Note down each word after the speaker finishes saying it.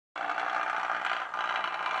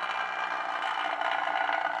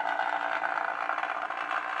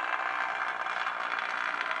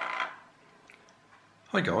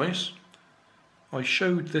Hi guys, I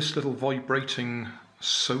showed this little vibrating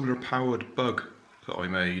solar powered bug that I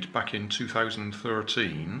made back in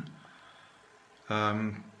 2013.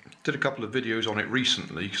 Did a couple of videos on it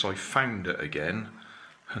recently because I found it again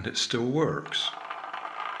and it still works,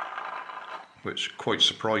 which quite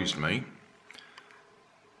surprised me.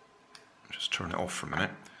 Just turn it off for a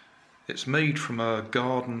minute. It's made from a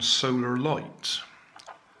garden solar light.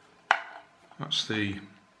 That's the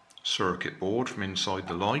circuit board from inside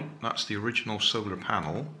the light. That's the original solar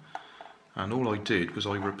panel, and all I did was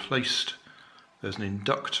I replaced, there's an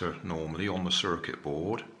inductor normally on the circuit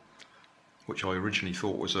board which I originally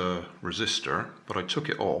thought was a resistor, but I took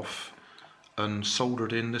it off and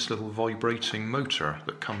soldered in this little vibrating motor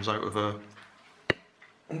that comes out of a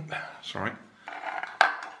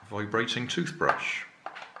vibrating toothbrush.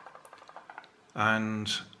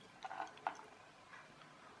 And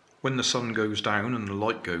when the sun goes down and the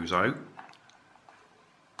light goes out,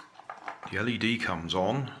 the LED comes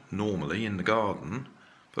on normally in the garden,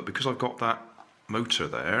 but because I've got that motor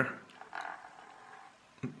there,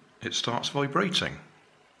 it starts vibrating.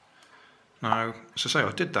 Now, as I say,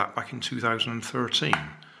 I did that back in 2013,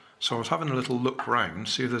 so I was having a little look round,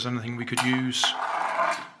 see if there's anything we could use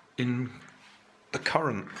in the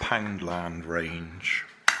current Poundland range.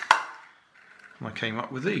 And I came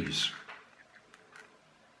up with these.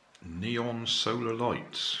 Neon solar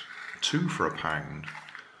lights, 2 for £1.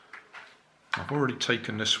 I've already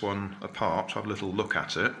taken this one apart to have a little look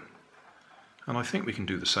at it, and I think we can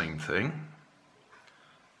do the same thing.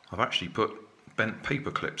 I've actually put bent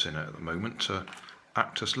paper clips in it at the moment to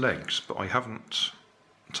act as legs, but I haven't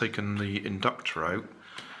taken the inductor out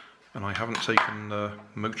and I haven't taken the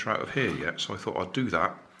motor out of here yet, so I thought I'd do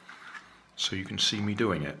that so you can see me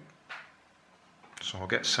doing it. So I'll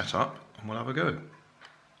get set up and we'll have a go.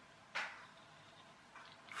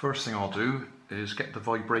 First thing I'll do is get the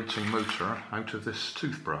vibrating motor out of this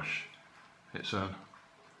toothbrush. It's an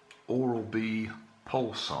Oral B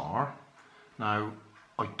Pulsar. Now,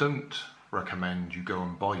 I don't recommend you go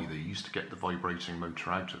and buy these to get the vibrating motor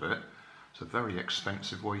out of it. It's a very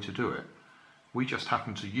expensive way to do it. We just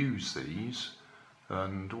happen to use these,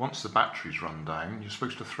 and once the batteries run down, you're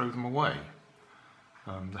supposed to throw them away.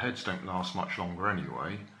 The heads don't last much longer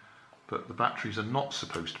anyway, but the batteries are not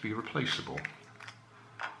supposed to be replaceable.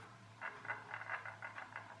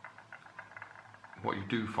 What you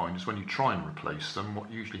do find is when you try and replace them,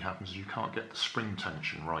 what usually happens is you can't get the spring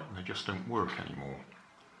tension right and they just don't work anymore.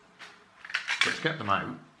 But to get them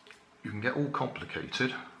out, you can get all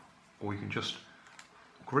complicated, or you can just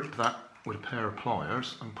grip that with a pair of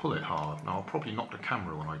pliers and pull it hard. Now I'll probably knock the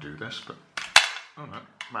camera when I do this, but oh no,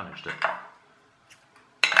 managed it.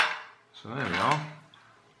 So there we are.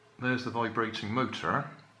 There's the vibrating motor.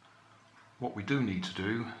 What we do need to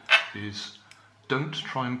do is don't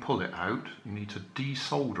try and pull it out. You need to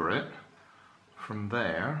desolder it from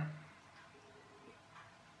there,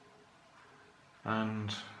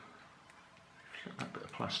 and get that bit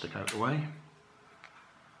of plastic out of the way.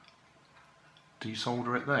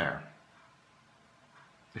 Desolder it there.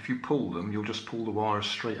 If you pull them, you'll just pull the wires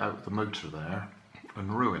straight out of the motor there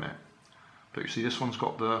and ruin it. But you see, this one's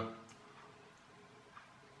got the,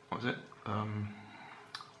 what is it?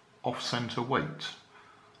 Off-center weight.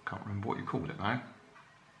 Can't remember what you called it now.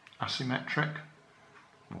 Asymmetric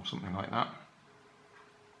or something like that.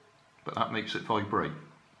 But that makes it vibrate.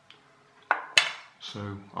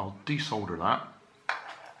 So I'll desolder that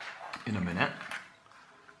in a minute.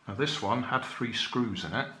 Now this one had 3 screws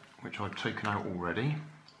in it, which I've taken out already.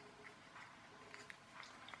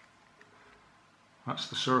 That's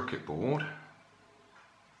the circuit board.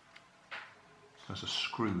 There's a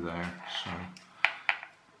screw there, so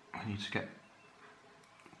I need to get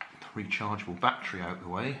the rechargeable battery out of the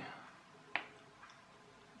way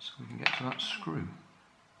so we can get to that screw.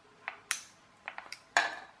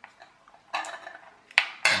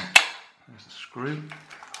 There's the screw.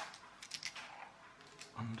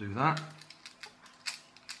 Undo that.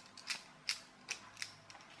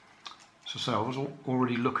 So I was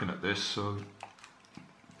already looking at this, so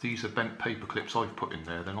these are bent paper clips I've put in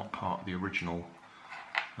there. They're not part of the original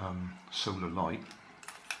solar light.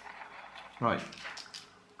 Right.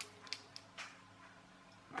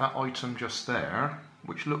 That item just there,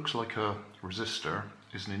 which looks like a resistor,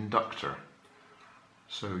 is an inductor.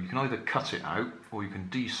 So you can either cut it out or you can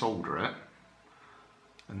desolder it,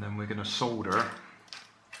 and then we're going to solder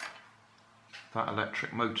that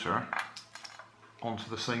electric motor onto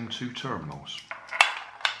the same 2 terminals.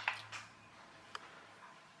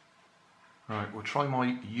 Right, we'll try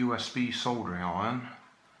my USB soldering iron.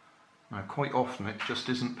 Now quite often it just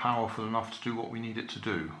isn't powerful enough to do what we need it to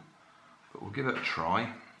do. but we'll give it a try.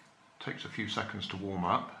 It takes a few seconds to warm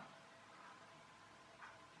up.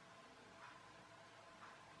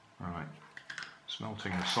 Right,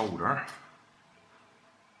 smelting the solder.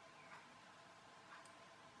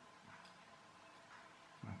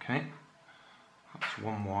 Okay, that's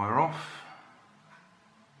one wire off.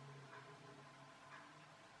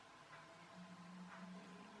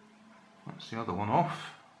 That's the other one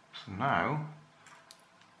off. So now,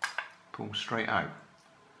 pull straight out.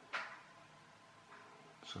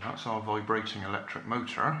 So that's our vibrating electric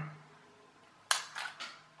motor.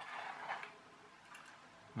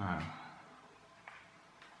 Now,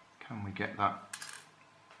 can we get that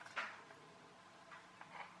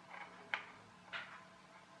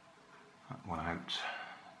one out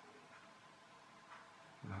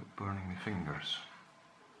without burning my fingers?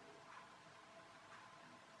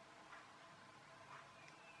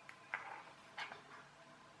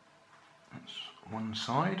 That's one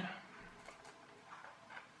side.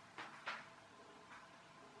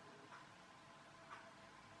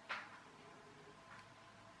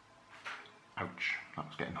 Ouch,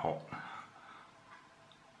 that's getting hot.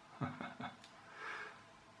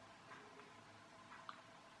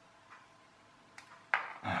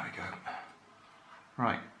 There we go.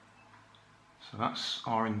 Right, so that's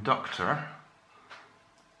our inductor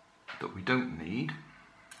that we don't need.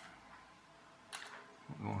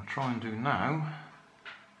 What we want to try and do now,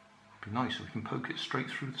 it'd be nice if we can poke it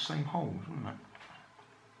straight through the same holes, wouldn't it?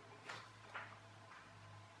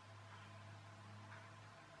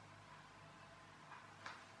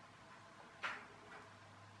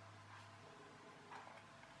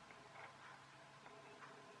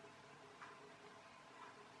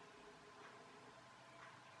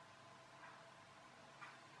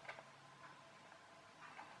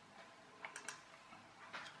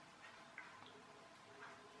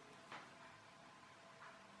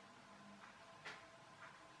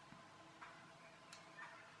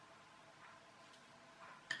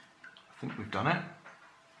 I think we've done it.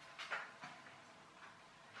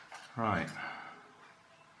 Right.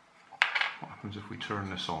 What happens if we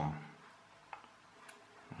turn this on?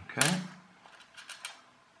 Okay.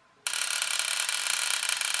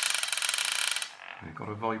 We've got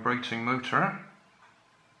a vibrating motor.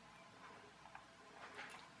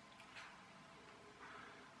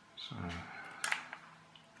 So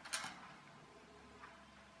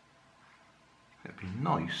it'd be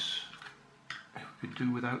nice if we could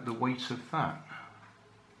do without the weight of that.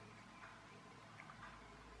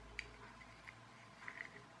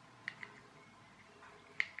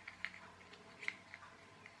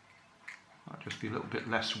 That'd just be a little bit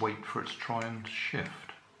less weight for it to try and shift.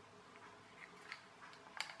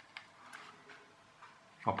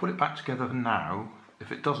 I'll put it back together now.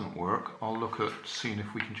 If it doesn't work, I'll look at seeing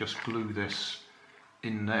if we can just glue this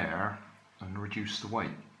in there and reduce the weight.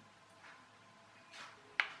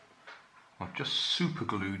 I've just super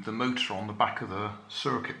glued the motor on the back of the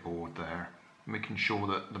circuit board there, making sure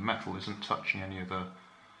that the metal isn't touching any of the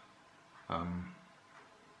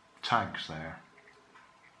tags there.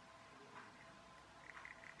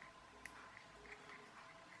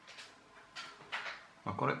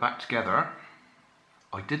 I've got it back together.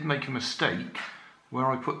 I did make a mistake. Where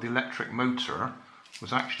I put the electric motor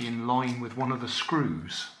was actually in line with one of the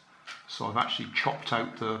screws. So I've actually chopped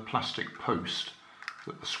out the plastic post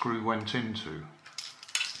that the screw went into.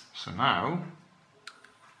 So now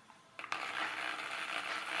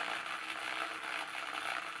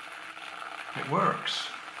it works.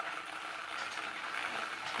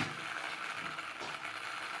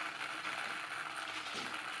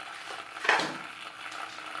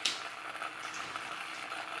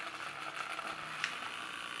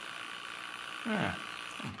 Yeah,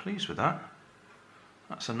 I'm pleased with that.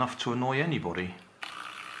 That's enough to annoy anybody.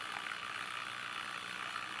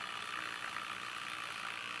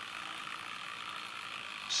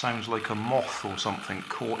 Sounds like a moth or something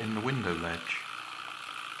caught in the window ledge.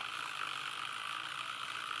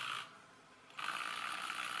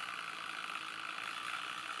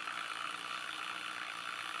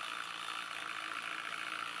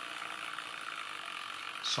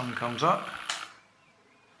 Sun comes up,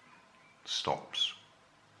 stops.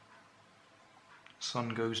 Sun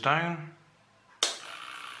goes down,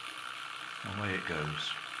 away it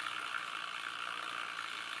goes.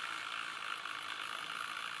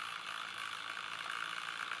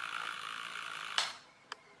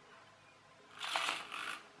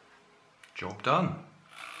 Job done.